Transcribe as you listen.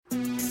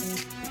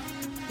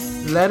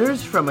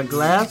Letters from a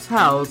Glass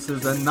House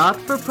is a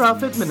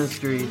not-for-profit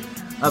ministry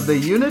of the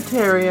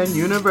Unitarian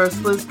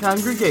Universalist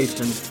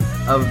Congregation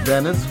of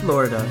Venice,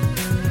 Florida.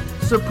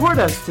 Support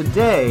us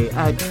today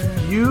at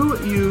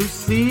uucov.org.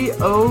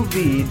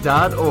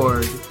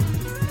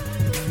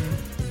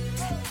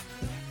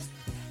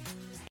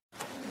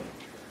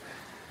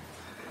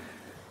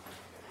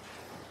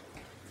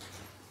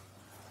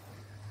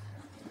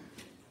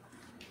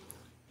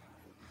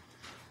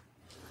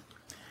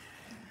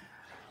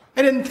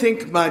 I didn't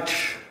think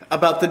much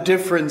about the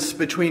difference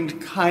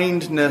between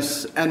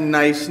kindness and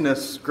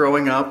niceness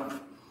growing up,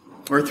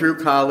 or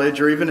through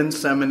college, or even in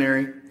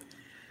seminary.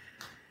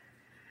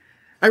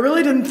 I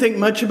really didn't think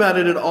much about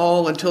it at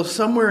all until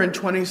somewhere in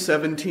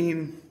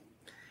 2017,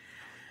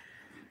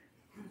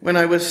 when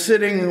I was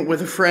sitting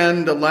with a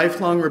friend, a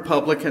lifelong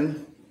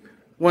Republican,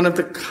 one of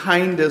the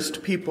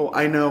kindest people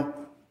I know.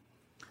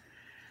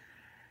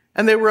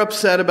 And they were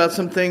upset about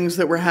some things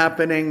that were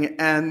happening,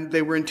 and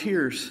they were in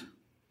tears.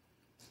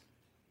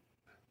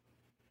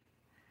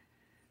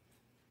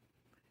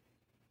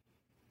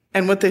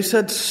 And what they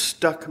said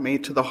stuck me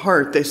to the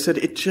heart. They said,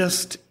 it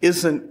just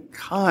isn't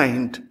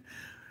kind.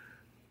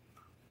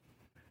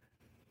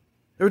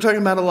 They were talking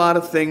about a lot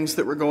of things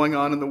that were going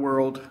on in the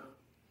world.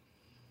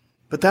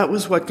 But that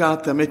was what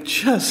got them. It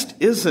just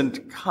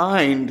isn't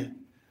kind.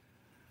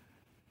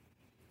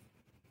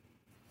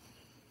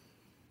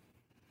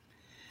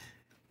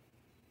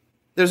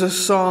 There's a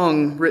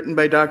song written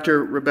by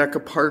Dr. Rebecca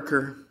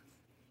Parker,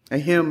 a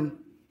hymn.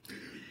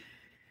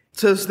 It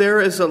says, there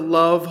is a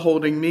love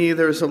holding me,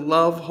 there is a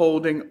love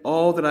holding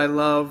all that I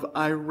love.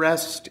 I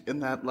rest in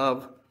that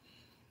love.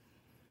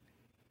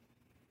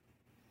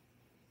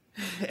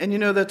 And you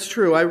know, that's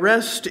true. I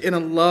rest in a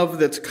love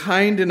that's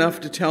kind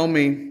enough to tell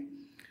me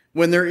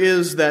when there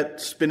is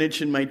that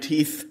spinach in my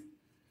teeth.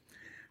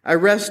 I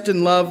rest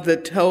in love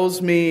that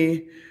tells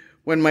me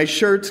when my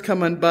shirts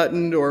come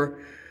unbuttoned or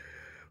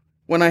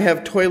when I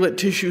have toilet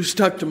tissue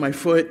stuck to my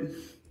foot.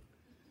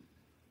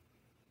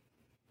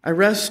 I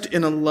rest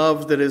in a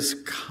love that is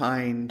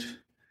kind.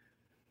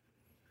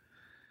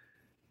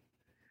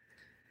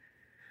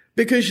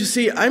 Because you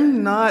see,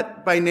 I'm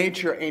not by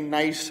nature a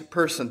nice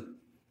person.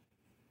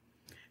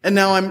 And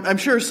now I'm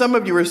sure some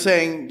of you are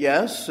saying,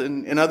 yes,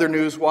 and in other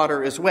news,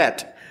 water is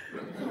wet.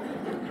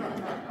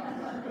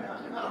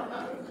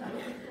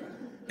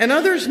 And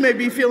others may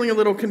be feeling a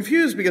little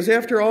confused because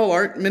after all,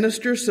 aren't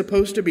ministers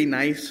supposed to be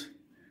nice?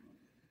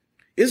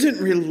 Isn't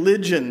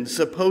religion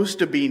supposed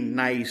to be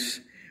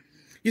nice?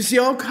 You see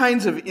all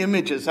kinds of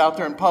images out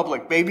there in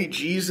public. Baby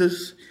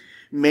Jesus,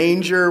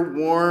 manger,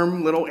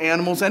 warm little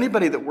animals.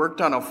 Anybody that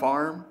worked on a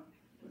farm?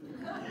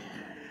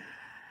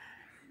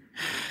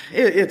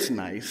 It's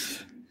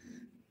nice.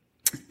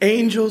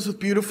 Angels with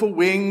beautiful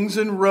wings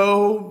and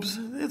robes.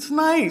 It's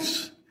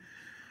nice.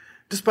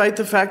 Despite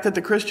the fact that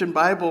the Christian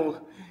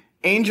Bible,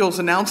 angels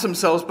announce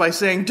themselves by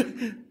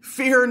saying,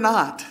 fear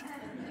not.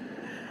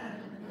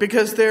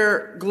 Because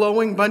they're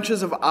glowing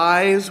bunches of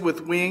eyes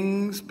with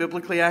wings,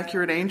 biblically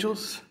accurate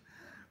angels.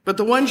 But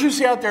the ones you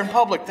see out there in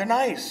public, they're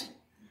nice.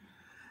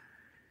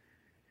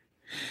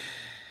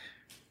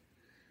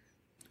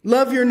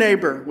 Love your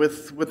neighbor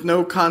with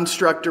no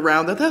construct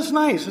around it. That's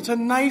nice. It's a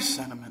nice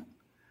sentiment.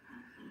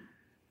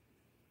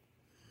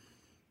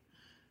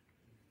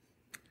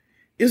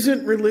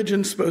 Isn't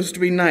religion supposed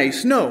to be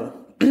nice?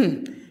 No.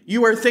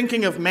 You are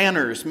thinking of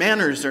manners.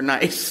 Manners are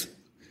nice.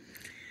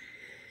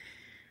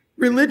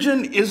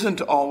 Religion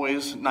isn't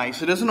always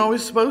nice. It isn't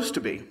always supposed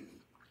to be.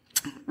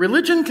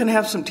 Religion can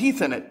have some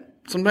teeth in it.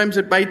 Sometimes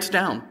it bites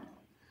down.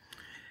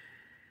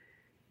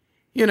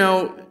 You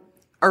know,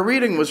 our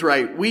reading was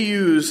right. We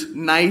use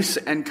nice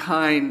and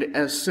kind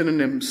as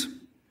synonyms.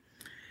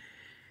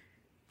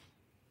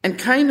 And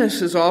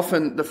kindness is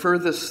often the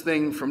furthest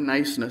thing from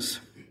niceness.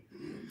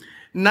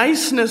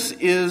 Niceness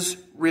is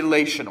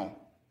relational.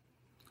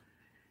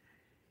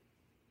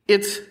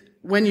 It's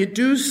when you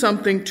do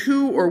something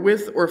to or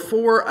with or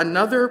for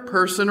another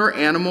person or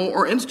animal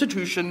or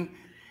institution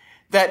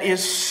that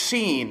is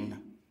seen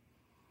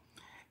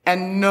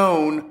and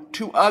known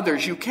to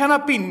others. You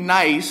cannot be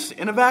nice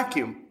in a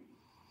vacuum.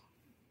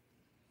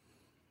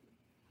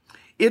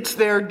 It's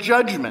their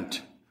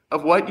judgment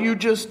of what you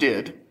just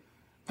did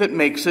that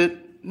makes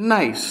it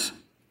nice,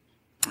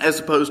 as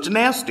opposed to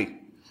nasty.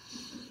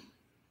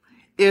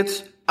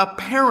 It's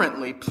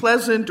apparently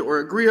pleasant or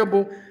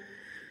agreeable.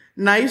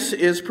 Nice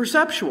is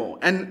perceptual,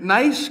 and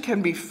nice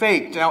can be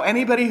faked. Now,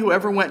 anybody who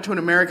ever went to an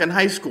American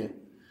high school,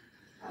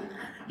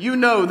 you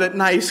know that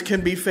nice can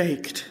be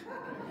faked.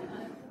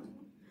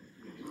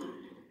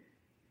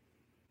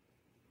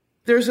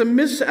 There's a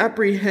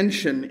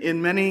misapprehension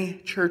in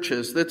many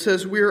churches that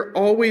says we're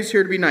always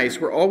here to be nice.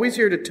 We're always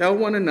here to tell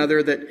one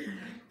another that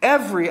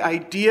every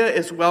idea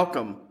is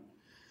welcome.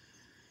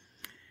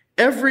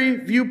 Every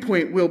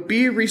viewpoint will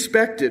be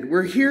respected.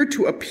 We're here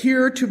to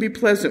appear to be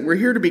pleasant. We're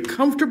here to be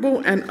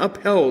comfortable and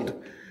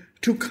upheld,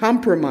 to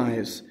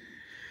compromise.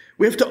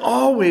 We have to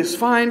always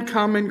find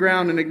common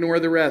ground and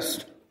ignore the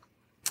rest.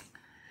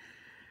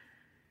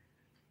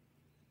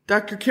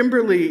 Dr.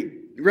 Kimberly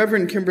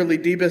Reverend Kimberly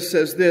Debus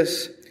says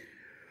this: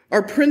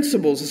 our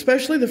principles,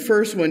 especially the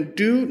first one,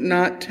 do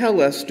not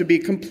tell us to be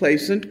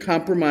complacent,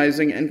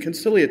 compromising, and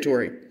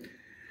conciliatory.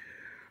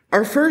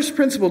 Our first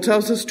principle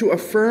tells us to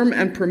affirm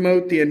and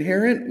promote the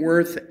inherent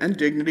worth and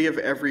dignity of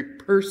every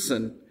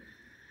person,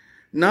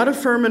 not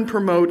affirm and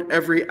promote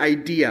every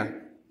idea.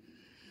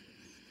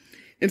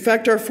 In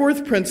fact, our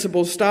fourth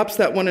principle stops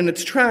that one in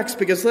its tracks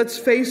because, let's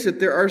face it,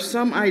 there are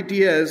some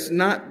ideas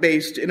not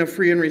based in a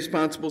free and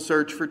responsible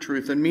search for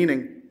truth and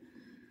meaning.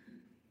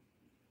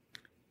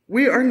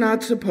 We are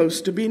not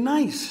supposed to be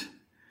nice.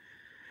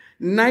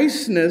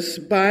 Niceness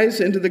buys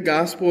into the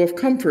gospel of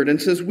comfort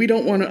and says we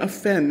don't want to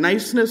offend.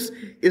 Niceness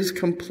is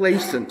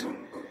complacent.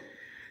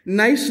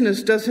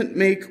 Niceness doesn't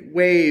make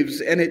waves,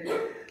 and it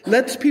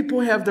lets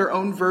people have their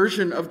own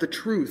version of the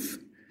truth.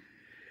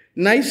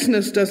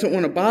 Niceness doesn't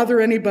want to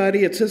bother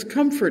anybody. It says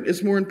comfort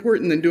is more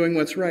important than doing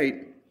what's right.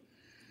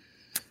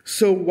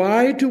 So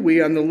why do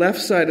we on the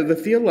left side of the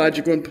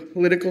theological and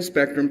political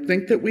spectrum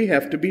think that we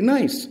have to be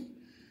nice?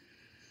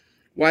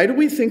 Why do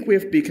we think we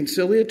have to be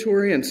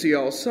conciliatory and see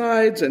all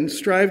sides and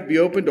strive to be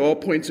open to all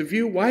points of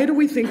view? Why do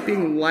we think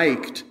being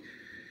liked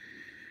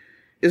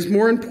is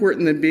more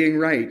important than being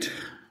right?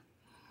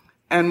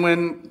 And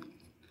when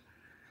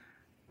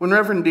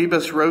Reverend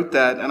Debus wrote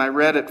that and I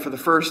read it for the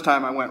first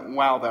time, I went,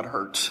 wow, that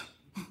hurts.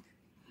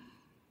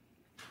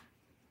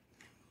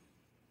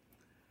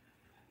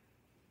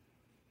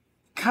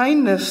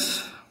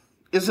 Kindness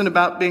isn't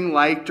about being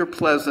liked or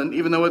pleasant,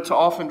 even though it's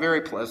often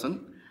very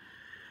pleasant.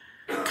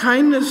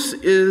 Kindness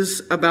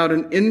is about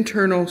an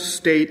internal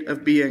state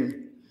of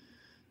being.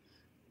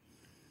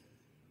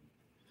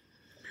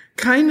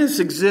 Kindness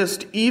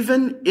exists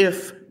even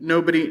if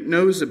nobody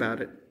knows about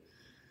it.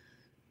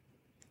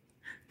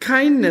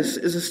 Kindness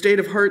is a state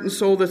of heart and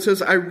soul that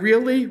says, I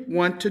really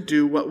want to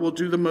do what will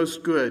do the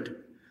most good.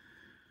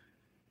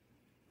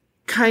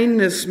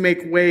 Kindness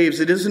makes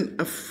waves. It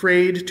isn't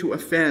afraid to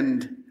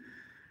offend.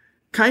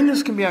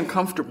 Kindness can be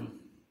uncomfortable.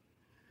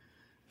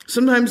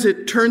 Sometimes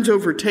it turns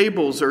over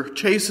tables or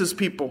chases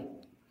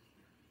people.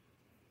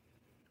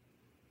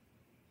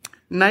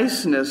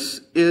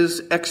 Niceness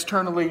is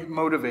externally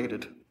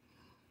motivated.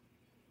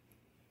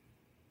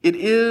 It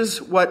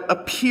is what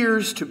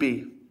appears to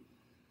be.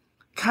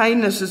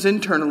 Kindness is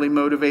internally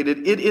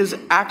motivated. It is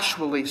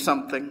actually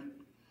something.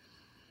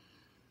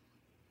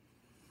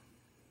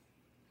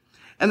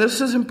 And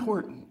this is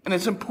important. And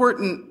it's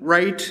important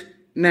right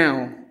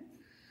now.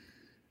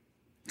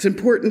 It's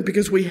important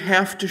because we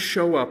have to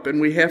show up and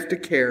we have to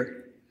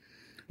care.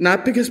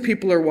 Not because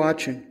people are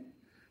watching,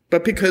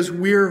 but because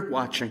we're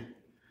watching.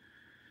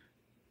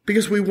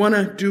 Because we want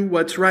to do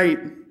what's right.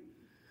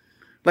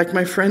 Like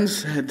my friend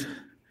said,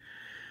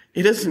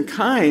 it isn't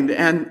kind,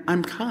 and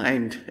I'm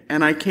kind,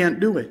 and I can't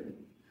do it.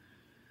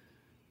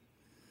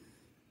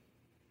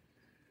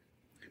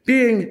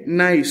 Being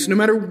nice, no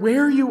matter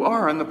where you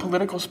are on the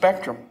political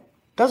spectrum,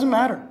 doesn't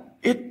matter.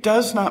 It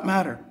does not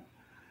matter.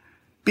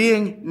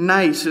 Being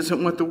nice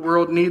isn't what the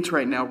world needs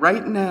right now.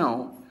 Right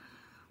now,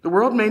 the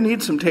world may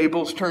need some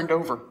tables turned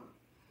over.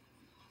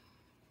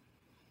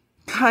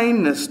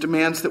 Kindness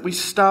demands that we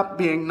stop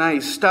being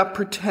nice, stop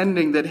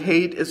pretending that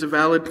hate is a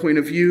valid point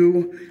of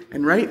view,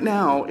 and right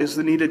now is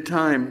the needed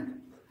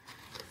time.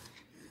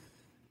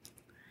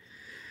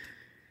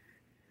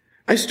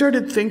 I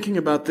started thinking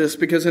about this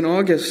because in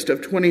August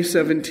of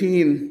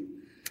 2017,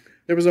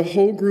 there was a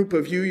whole group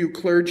of UU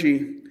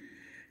clergy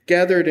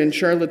gathered in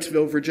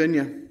Charlottesville,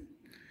 Virginia,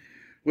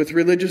 with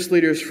religious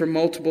leaders from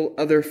multiple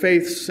other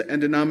faiths and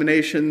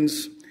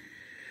denominations.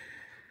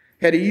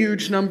 Had a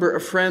huge number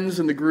of friends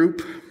in the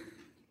group.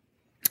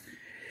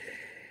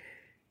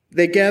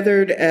 They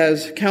gathered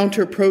as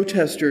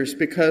counter-protesters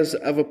because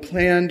of a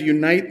planned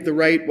Unite the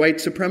Right white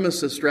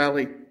supremacist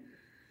rally. It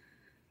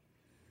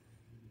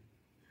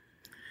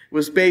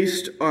was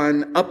based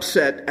on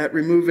upset at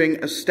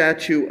removing a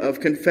statue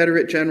of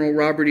Confederate General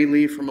Robert E.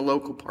 Lee from a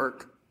local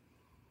park.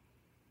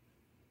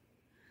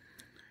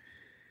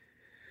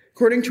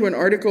 According to an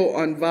article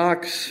on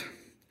Vox,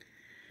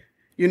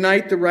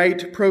 Unite the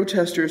Right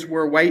protesters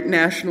were white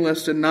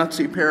nationalists and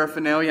Nazi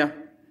paraphernalia.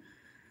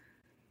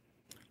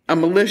 A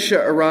militia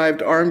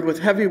arrived armed with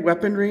heavy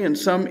weaponry, and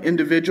some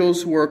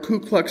individuals wore Ku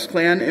Klux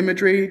Klan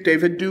imagery.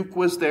 David Duke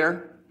was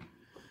there.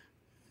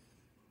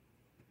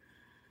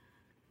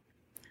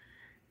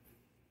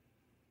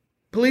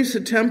 Police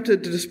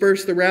attempted to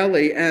disperse the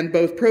rally, and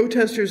both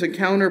protesters and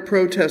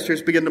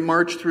counter-protesters began to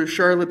march through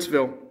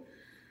Charlottesville.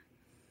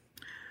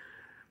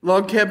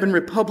 Log cabin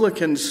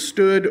Republicans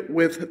stood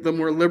with the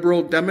more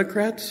liberal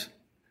Democrats.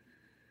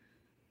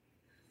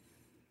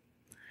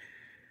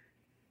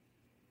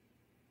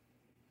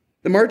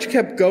 The march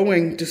kept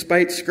going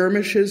despite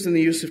skirmishes and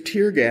the use of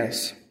tear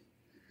gas.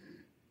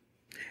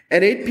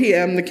 At 8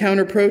 p.m., the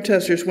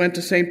counter-protesters went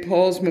to St.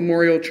 Paul's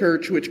Memorial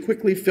Church, which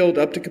quickly filled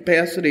up to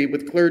capacity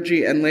with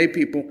clergy and lay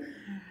people.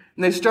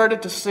 And they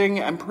started to sing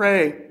and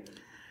pray.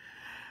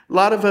 A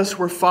lot of us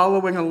were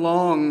following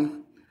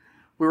along.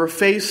 We were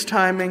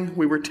FaceTiming.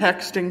 We were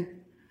texting.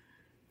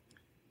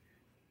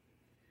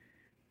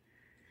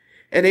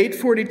 At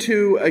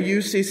 8:42, a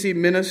UCC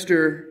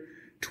minister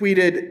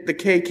tweeted, "The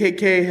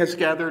KKK has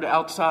gathered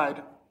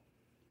outside."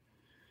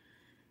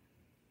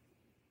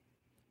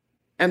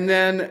 And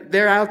then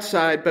they're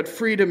outside, but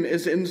freedom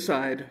is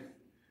inside.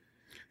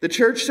 The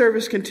church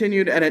service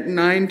continued, and at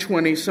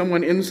 9:20,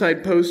 someone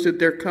inside posted,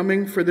 "They're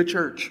coming for the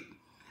church.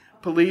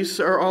 Police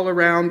are all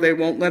around. They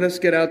won't let us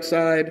get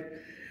outside.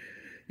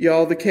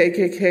 Y'all, the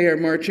KKK are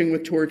marching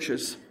with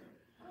torches."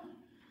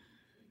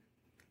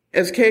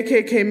 As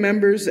KKK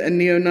members and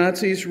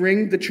neo-Nazis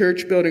ringed the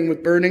church building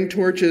with burning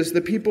torches,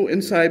 the people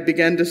inside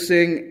began to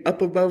sing,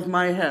 "Up Above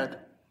My Head."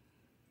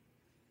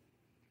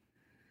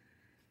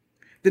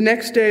 The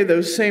next day,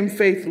 those same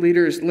faith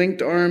leaders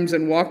linked arms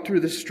and walked through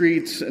the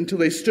streets until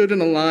they stood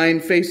in a line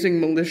facing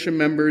militia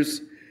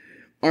members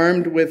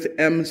armed with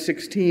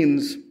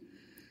M16s.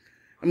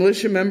 A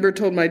militia member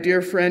told my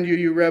dear friend,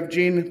 UU Rev.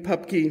 Gene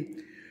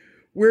Pupke,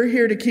 "We're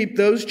here to keep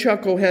those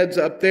chuckleheads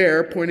up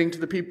there," pointing to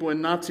the people in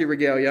Nazi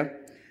regalia,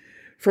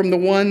 "from the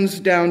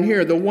ones down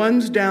here." The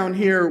ones down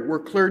here were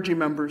clergy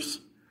members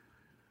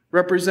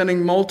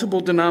representing multiple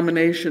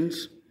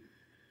denominations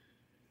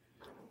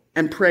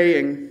and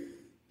praying.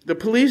 The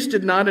police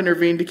did not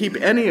intervene to keep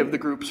any of the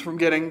groups from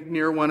getting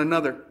near one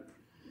another.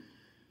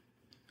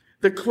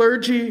 The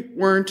clergy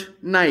weren't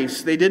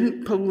nice. They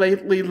didn't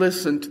politely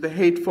listen to the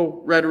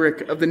hateful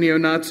rhetoric of the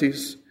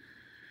neo-Nazis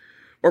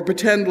or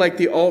pretend like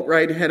the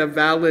alt-right had a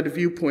valid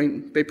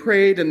viewpoint. They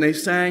prayed and they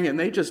sang, and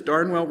they just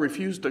darn well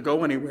refused to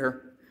go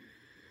anywhere.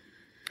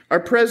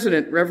 Our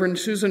president, Reverend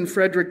Susan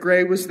Frederick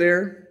Gray, was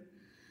there.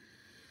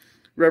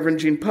 Reverend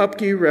Gene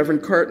Pupke,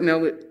 Reverend Carton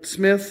Elliott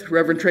Smith,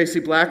 Reverend Tracy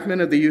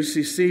Blackman of the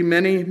UCC,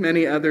 many,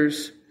 many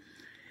others.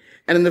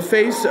 And in the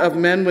face of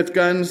men with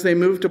guns, they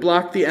moved to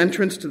block the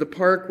entrance to the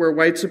park where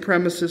white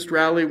supremacist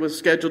rally was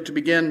scheduled to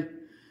begin.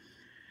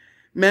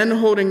 Men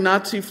holding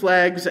Nazi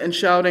flags and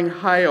shouting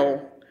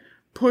 "Heil"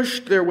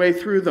 pushed their way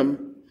through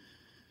them.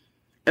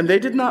 And they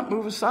did not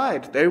move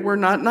aside. They were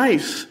not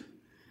nice.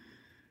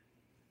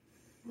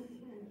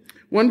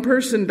 One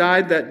person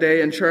died that day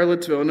in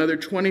Charlottesville. Another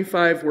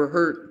 25 were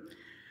hurt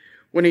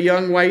when a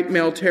young white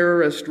male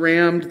terrorist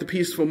rammed the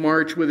peaceful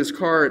march with his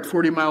car at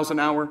 40 miles an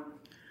hour.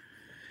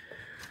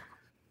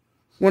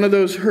 One of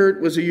those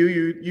hurt was a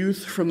UU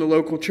youth from the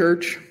local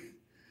church.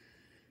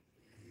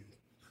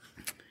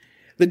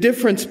 The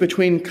difference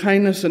between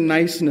kindness and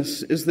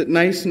niceness is that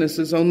niceness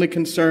is only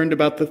concerned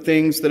about the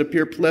things that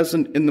appear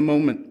pleasant in the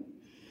moment.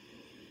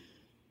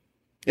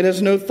 It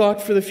has no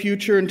thought for the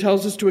future and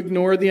tells us to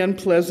ignore the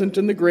unpleasant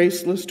and the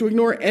graceless, to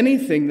ignore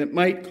anything that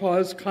might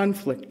cause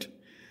conflict.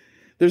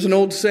 There's an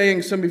old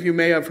saying some of you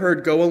may have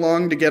heard, "Go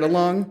along to get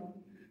along."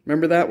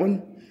 Remember that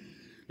one?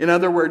 In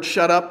other words,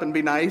 shut up and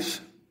be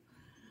nice.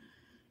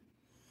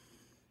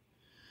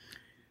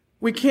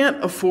 We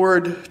can't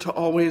afford to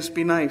always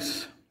be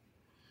nice.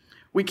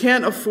 We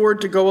can't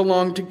afford to go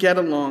along to get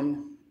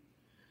along.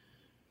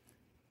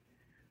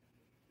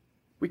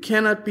 We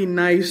cannot be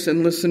nice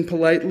and listen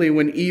politely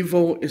when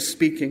evil is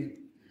speaking.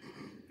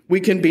 We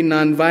can be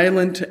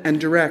nonviolent and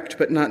direct,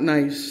 but not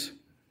nice.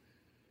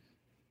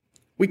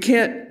 We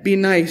can't be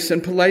nice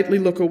and politely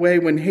look away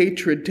when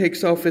hatred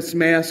takes off its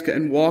mask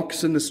and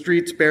walks in the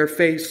streets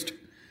barefaced.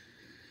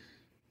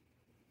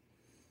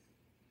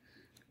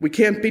 We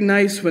can't be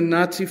nice when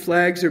Nazi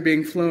flags are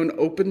being flown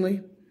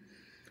openly,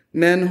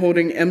 men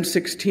holding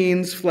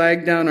M16s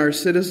flag down our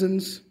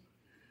citizens.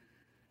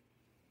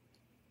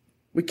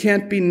 We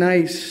can't be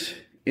nice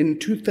in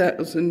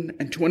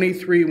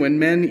 2023 when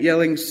men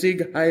yelling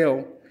 "Sieg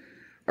Heil"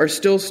 are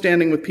still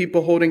standing with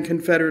people holding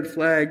Confederate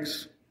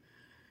flags.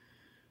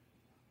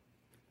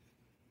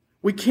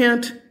 We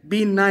can't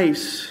be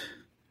nice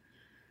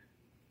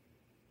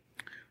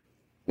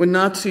when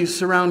Nazis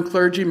surround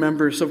clergy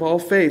members of all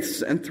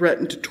faiths and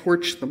threaten to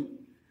torch them.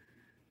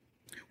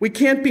 We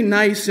can't be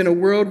nice in a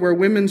world where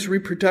women's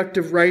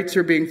reproductive rights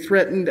are being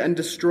threatened and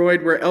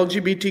destroyed, where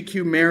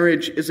LGBTQ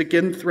marriage is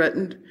again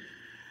threatened,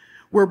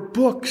 where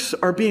books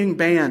are being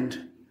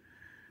banned,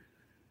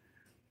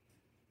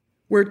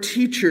 where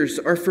teachers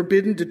are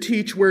forbidden to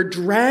teach, where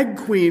drag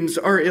queens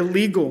are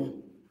illegal,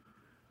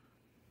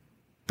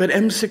 but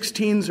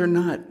M16s are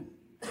not.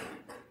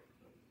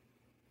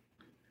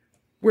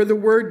 Where the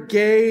word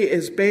gay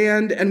is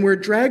banned and where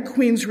drag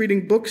queens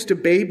reading books to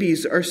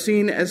babies are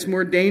seen as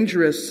more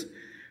dangerous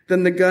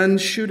than the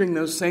guns shooting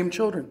those same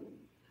children.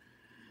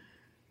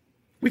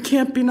 We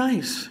can't be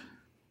nice.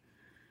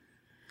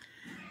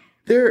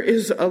 There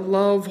is a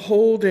love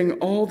holding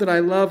all that I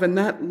love, and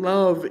that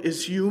love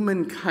is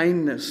human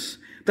kindness.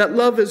 That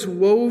love is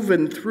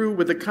woven through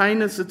with a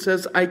kindness that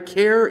says, I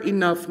care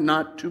enough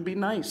not to be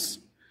nice.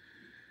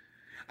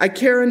 I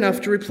care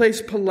enough to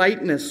replace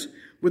politeness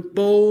with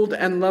bold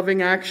and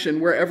loving action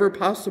wherever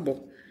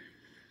possible.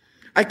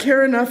 I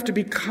care enough to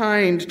be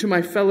kind to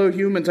my fellow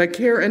humans. I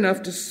care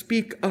enough to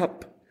speak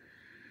up,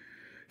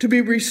 to be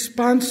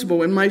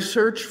responsible in my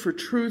search for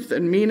truth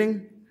and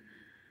meaning.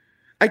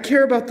 I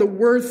care about the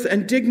worth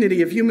and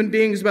dignity of human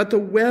beings, about the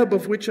web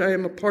of which I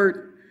am a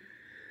part.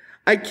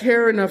 I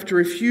care enough to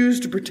refuse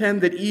to pretend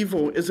that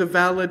evil is a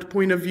valid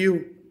point of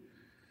view.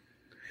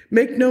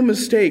 Make no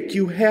mistake,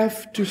 you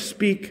have to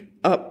speak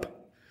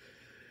up.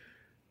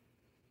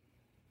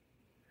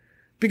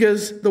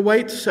 Because the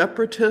white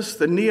separatists,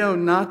 the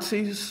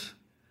neo-Nazis,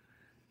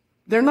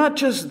 they're not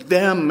just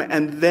them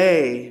and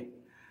they.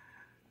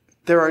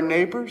 They're our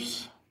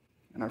neighbors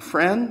and our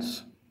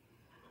friends.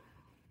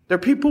 They're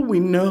people we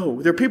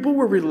know. They're people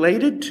we're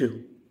related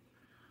to.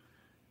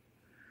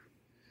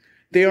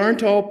 They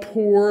aren't all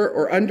poor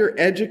or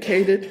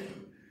undereducated.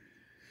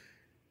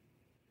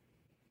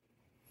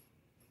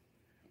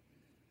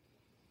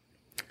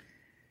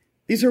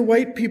 These are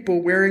white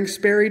people wearing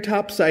Sperry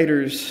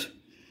topsiders,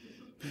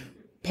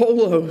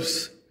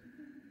 polos.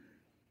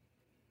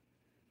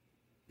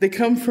 They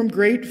come from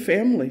great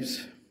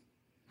families.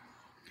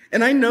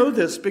 And I know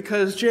this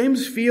because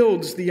James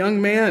Fields, the young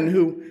man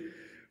who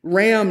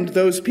rammed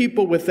those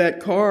people with that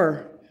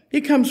car, he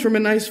comes from a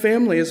nice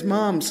family. His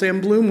mom, Sam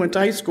Bloom, went to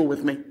high school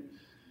with me.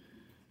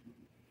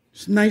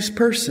 She's a nice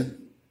person.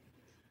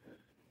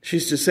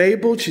 She's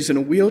disabled. She's in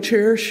a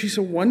wheelchair. She's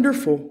a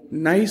wonderful,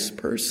 nice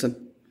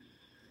person.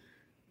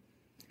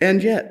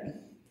 And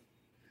yet,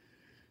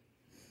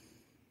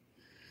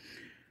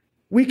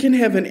 we can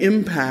have an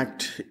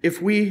impact if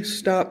we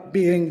stop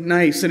being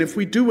nice and if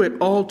we do it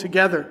all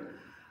together.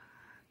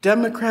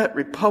 Democrat,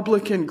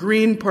 Republican,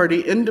 Green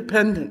Party,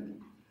 Independent.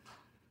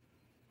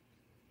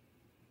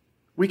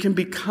 We can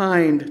be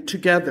kind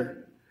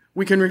together.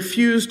 We can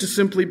refuse to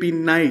simply be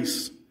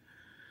nice.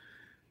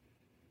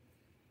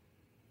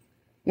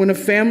 When a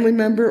family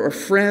member or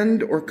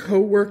friend or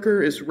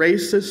coworker is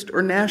racist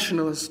or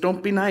nationalist,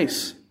 don't be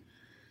nice.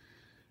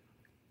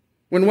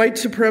 When white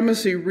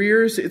supremacy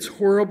rears its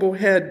horrible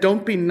head,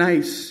 don't be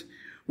nice.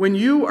 When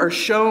you are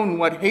shown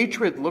what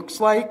hatred looks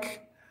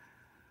like,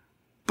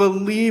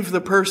 believe the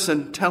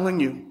person telling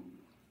you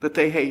that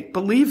they hate.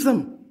 Believe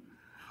them.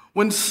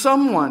 When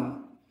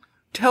someone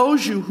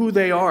tells you who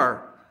they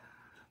are,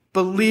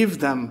 believe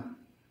them.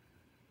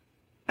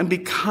 And be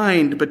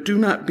kind, but do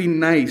not be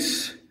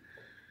nice.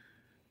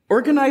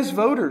 Organize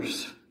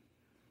voters.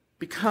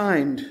 Be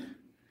kind.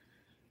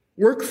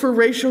 Work for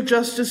racial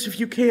justice if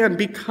you can.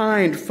 Be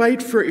kind.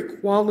 Fight for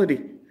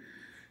equality.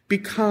 Be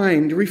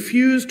kind.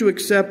 Refuse to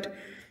accept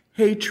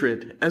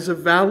hatred as a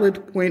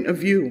valid point of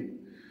view.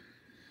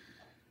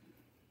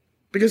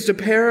 Because to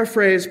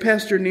paraphrase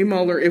Pastor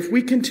Niemöller, if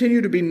we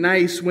continue to be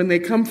nice, when they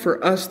come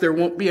for us, there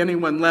won't be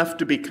anyone left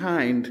to be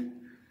kind.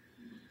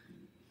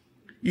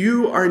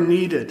 You are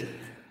needed.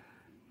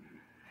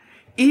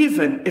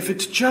 Even if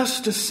it's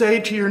just to say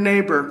to your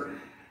neighbor,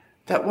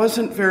 that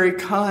wasn't very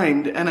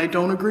kind and I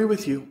don't agree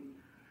with you.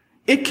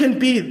 It can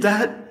be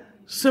that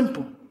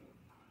simple.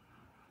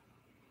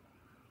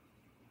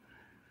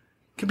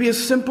 It can be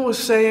as simple as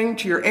saying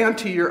to your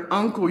auntie, your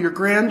uncle, your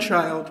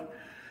grandchild,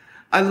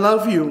 I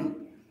love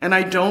you and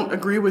I don't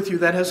agree with you.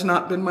 That has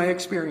not been my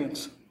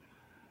experience.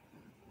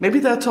 Maybe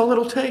that's all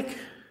it'll take.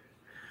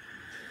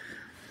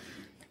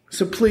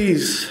 So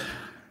please,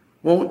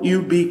 won't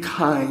you be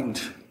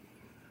kind?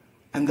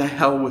 And the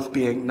hell with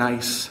being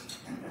nice.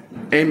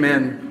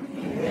 Amen.